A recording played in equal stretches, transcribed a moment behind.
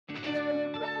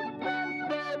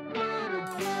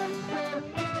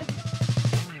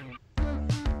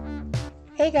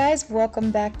Hey guys, welcome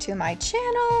back to my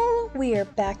channel. We are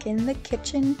back in the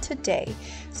kitchen today.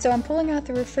 So I'm pulling out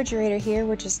the refrigerator here.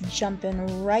 We're just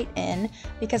jumping right in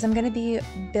because I'm going to be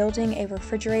building a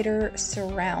refrigerator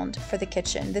surround for the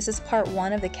kitchen. This is part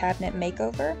one of the cabinet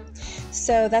makeover.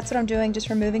 So that's what I'm doing, just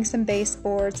removing some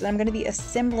baseboards, and I'm going to be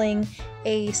assembling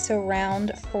a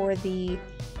surround for the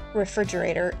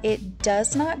refrigerator. It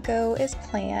does not go as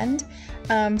planned,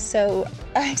 so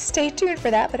stay tuned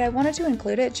for that, but I wanted to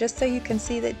include it just so you can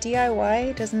see that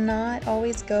DIY does not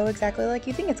always go exactly like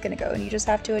you think it's going to go, and you just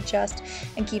have to adjust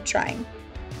and keep trying.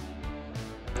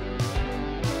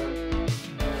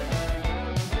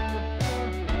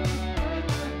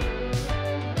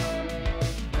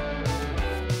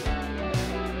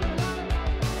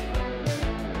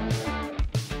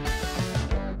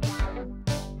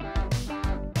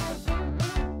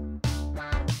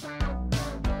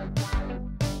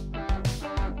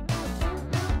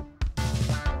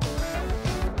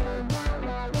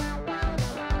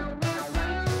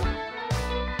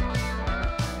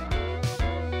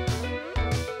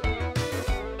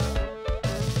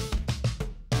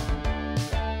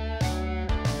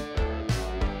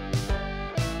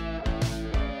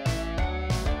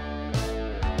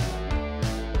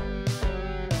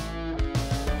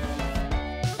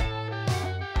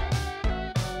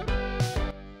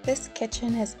 This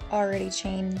kitchen has already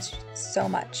changed so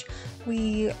much.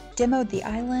 We demoed the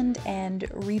island and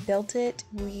rebuilt it.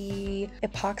 We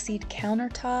epoxied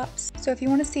countertops. So if you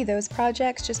want to see those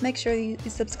projects, just make sure you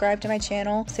subscribe to my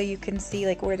channel so you can see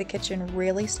like where the kitchen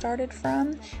really started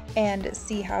from and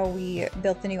see how we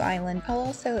built the new island. I'll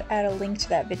also add a link to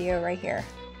that video right here.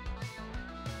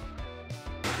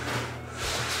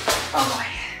 Oh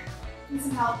boy, need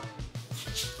some help.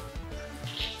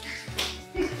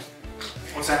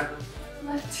 What's that?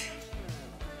 Left.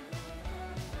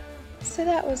 So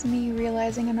that was me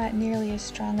realizing I'm not nearly as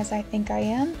strong as I think I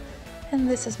am, and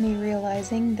this is me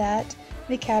realizing that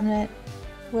the cabinet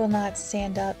will not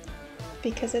stand up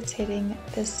because it's hitting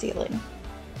the ceiling.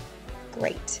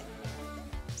 Great.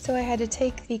 So I had to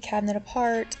take the cabinet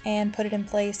apart and put it in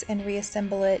place and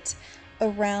reassemble it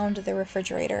around the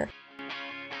refrigerator.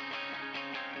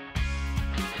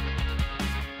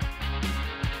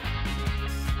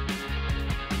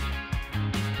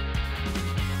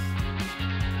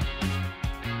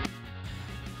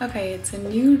 Okay, it's a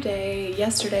new day.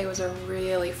 Yesterday was a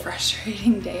really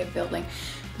frustrating day of building,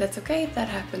 but that's okay, that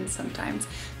happens sometimes.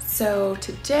 So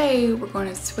today we're going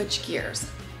to switch gears.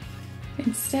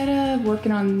 Instead of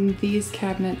working on these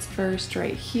cabinets first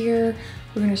right here,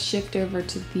 we're going to shift over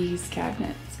to these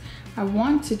cabinets. I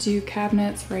want to do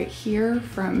cabinets right here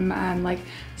from like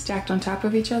stacked on top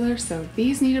of each other. So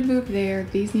these need to move there,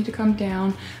 these need to come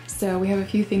down. So we have a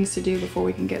few things to do before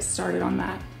we can get started on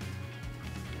that.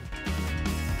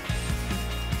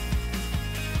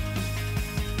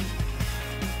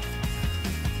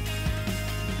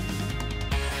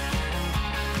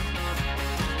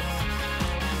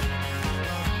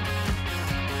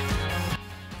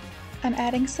 I'm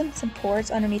adding some supports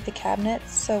underneath the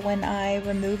cabinets so when I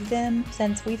remove them,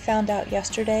 since we found out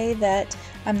yesterday that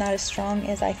I'm not as strong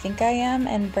as I think I am,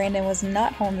 and Brandon was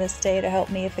not home this day to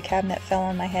help me if the cabinet fell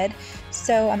on my head.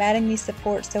 So I'm adding these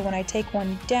supports so when I take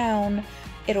one down,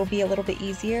 it'll be a little bit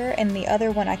easier, and the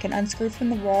other one I can unscrew from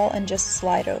the wall and just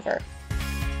slide over.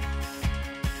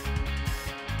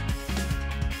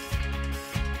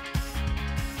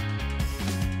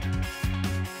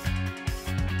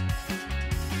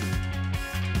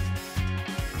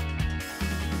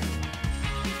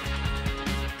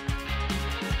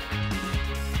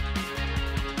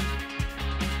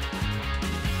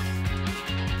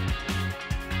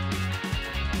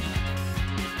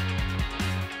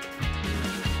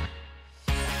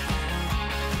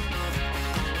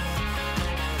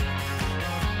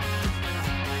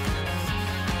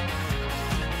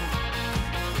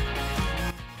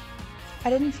 I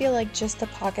didn't feel like just the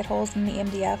pocket holes in the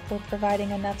MDF were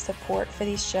providing enough support for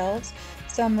these shelves,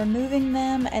 so I'm removing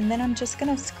them, and then I'm just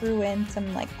going to screw in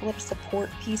some like little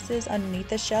support pieces underneath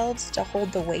the shelves to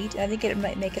hold the weight. I think it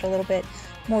might make it a little bit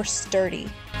more sturdy.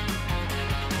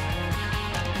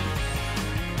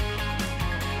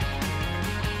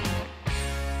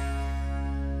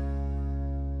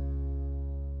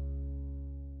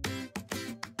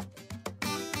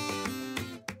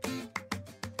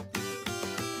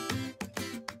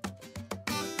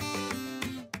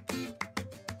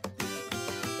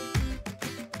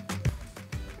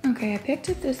 Okay, I picked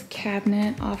up this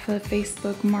cabinet off of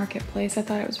Facebook Marketplace. I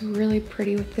thought it was really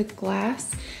pretty with the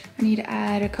glass. I need to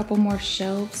add a couple more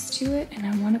shelves to it, and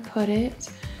I want to put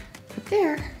it up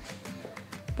there.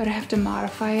 but I have to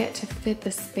modify it to fit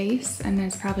the space, and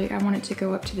there's probably, I want it to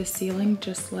go up to the ceiling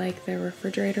just like the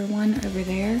refrigerator one over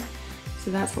there. So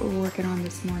that's what we're working on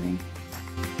this morning.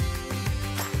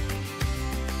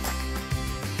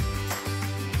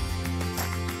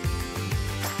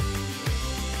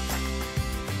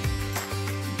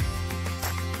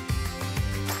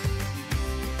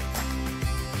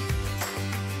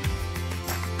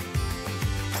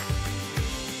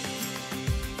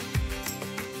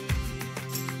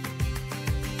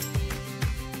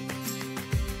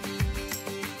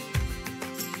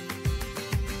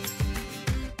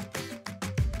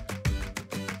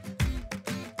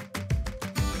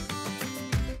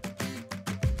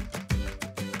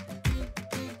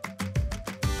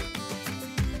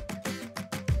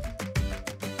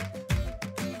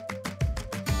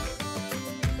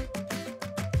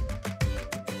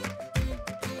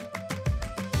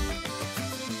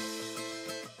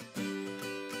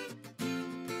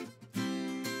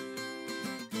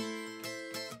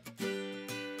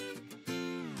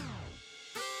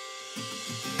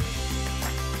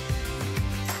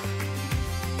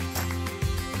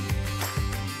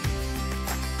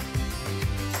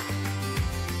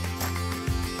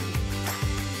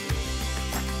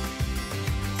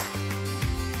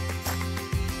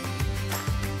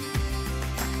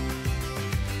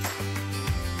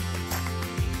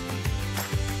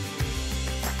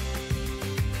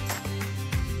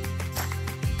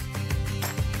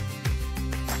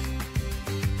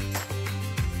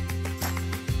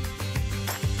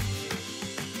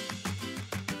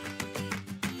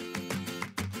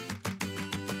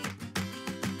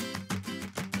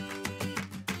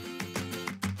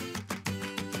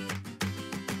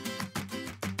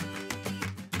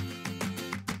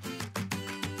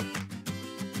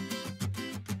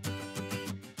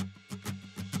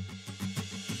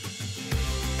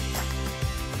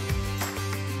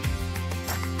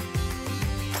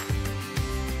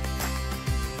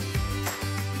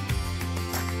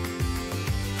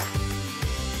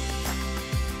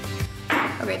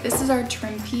 Okay, this is our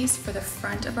trim piece for the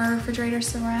front of our refrigerator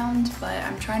surround, but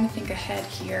I'm trying to think ahead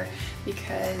here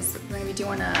because we're gonna be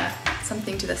doing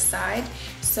something to the side.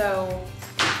 So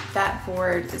that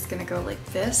board is gonna go like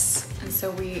this. And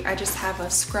so I just have a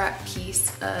scrap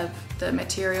piece of the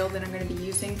material that I'm gonna be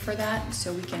using for that.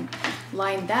 So we can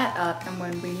line that up, and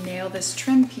when we nail this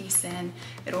trim piece in,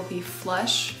 it'll be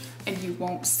flush and you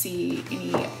won't see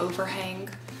any overhang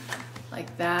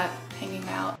like that hanging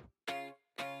out.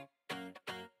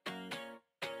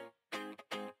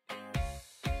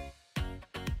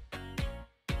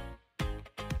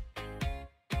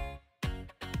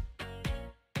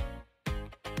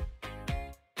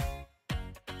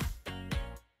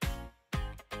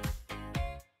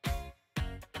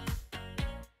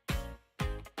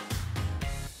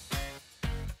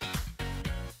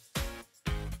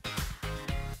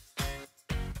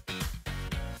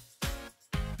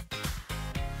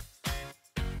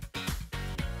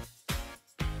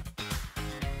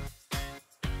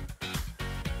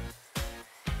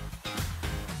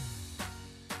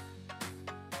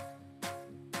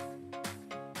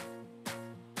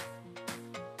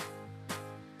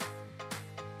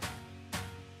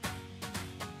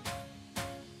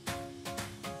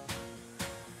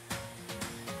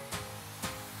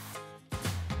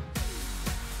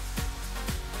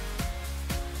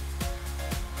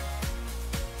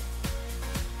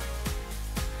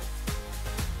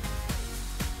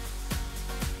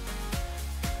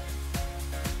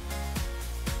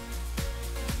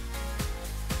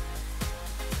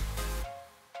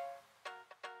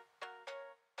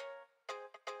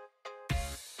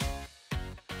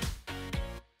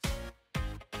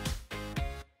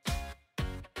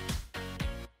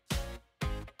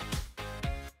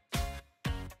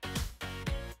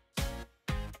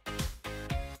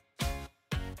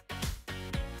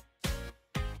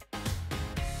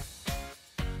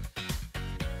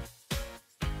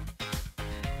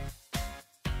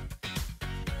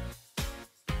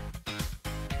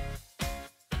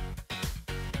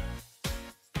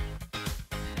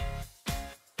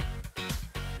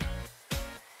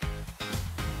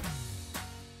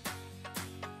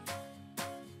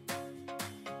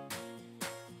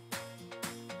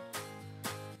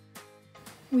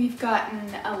 We've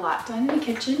gotten a lot done in the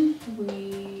kitchen.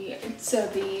 So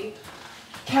the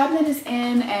cabinet is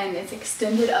in and it's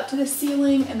extended up to the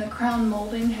ceiling, and the crown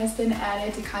molding has been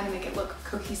added to kind of make it look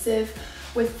cohesive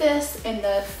with this, and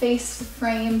the face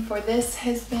frame for this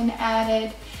has been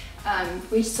added.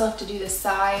 We still have to do the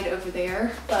side over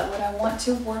there, but what I want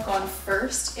to work on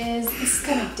first is this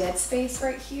kind of dead space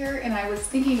right here, and I was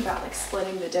thinking about like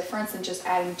splitting the difference and just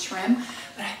adding trim,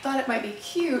 but I thought it might be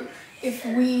cute if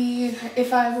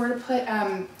I were to put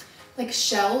like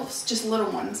shelves, just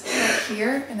little ones right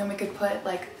here, and then we could put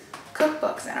like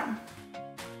cookbooks in them.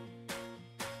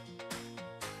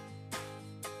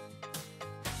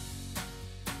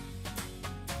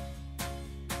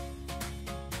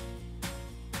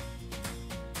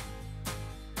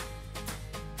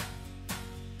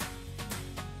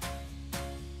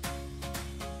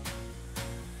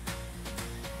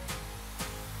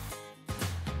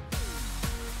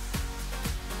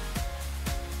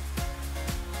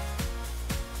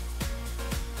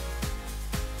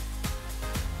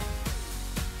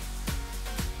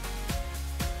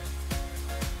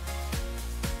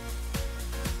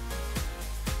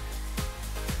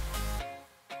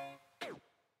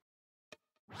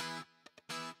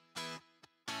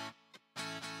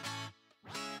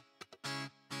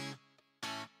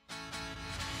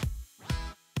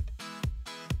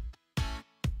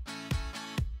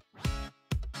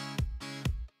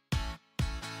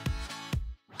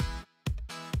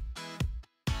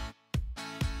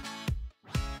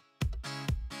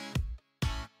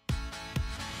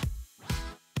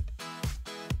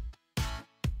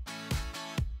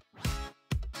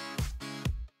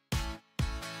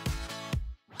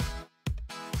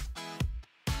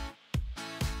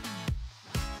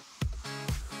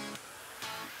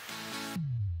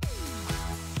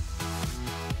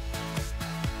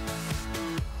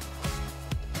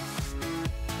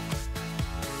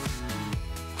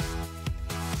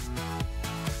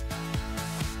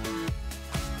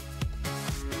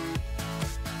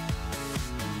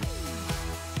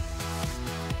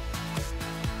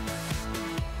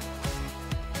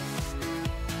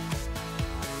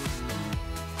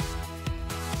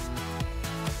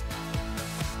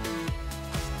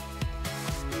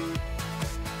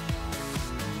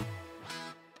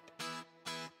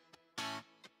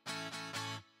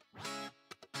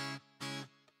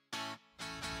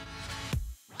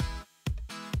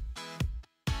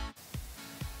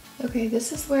 Okay,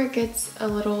 this is where it gets a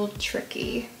little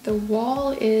tricky. The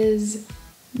wall is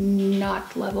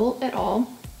not level at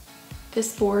all.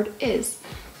 This board is.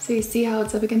 So you see how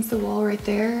it's up against the wall right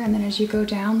there, and then as you go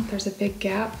down, there's a big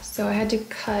gap. So I had to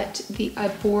cut the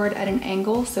board at an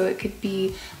angle so it could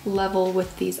be level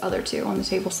with these other two on the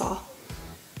table saw.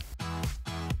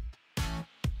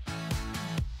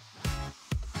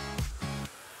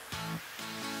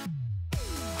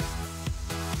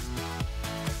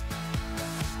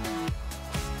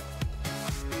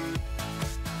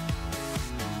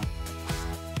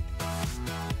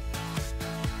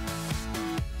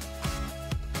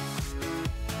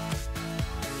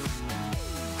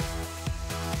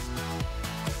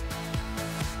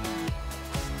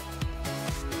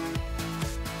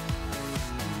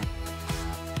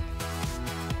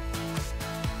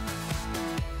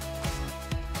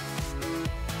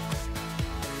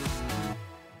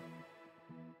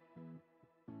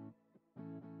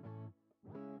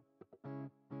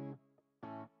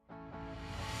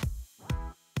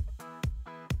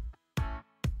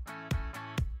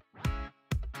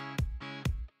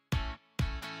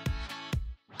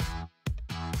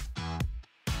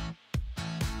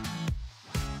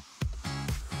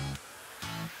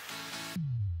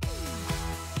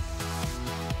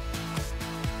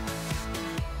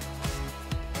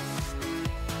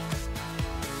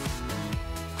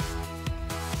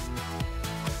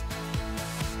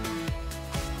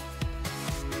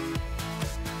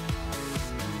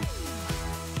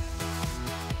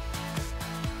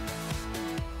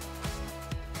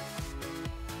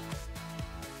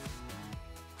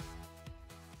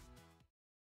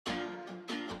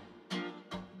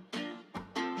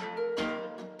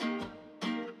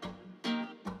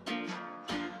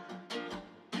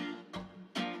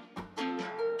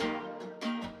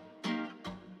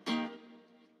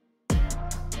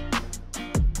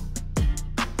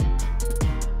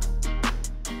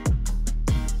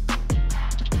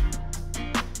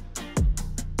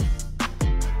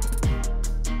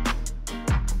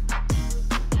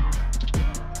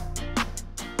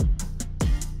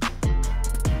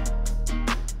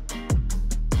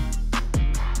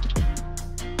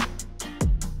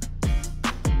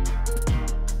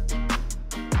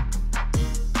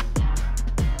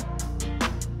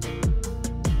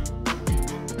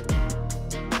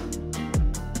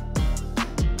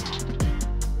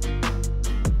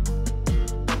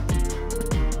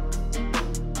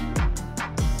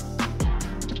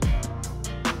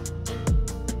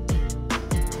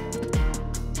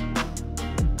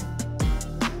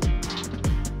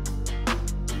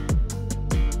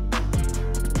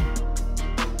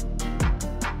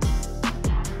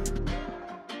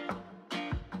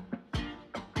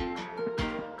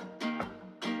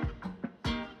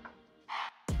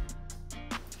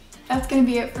 that's gonna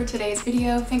be it for today's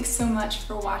video. Thanks so much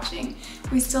for watching.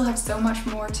 We still have so much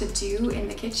more to do in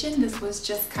the kitchen. This was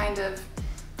just kind of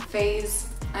phase,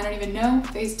 I don't even know,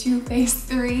 phase 2, phase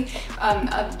 3,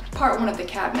 part 1 of the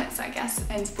cabinets, I guess.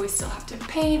 And we still have to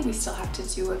paint, we still have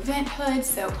to do a vent hood,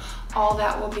 so all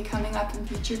that will be coming up in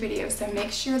future videos. So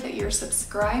make sure that you're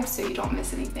subscribed so you don't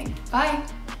miss anything. Bye.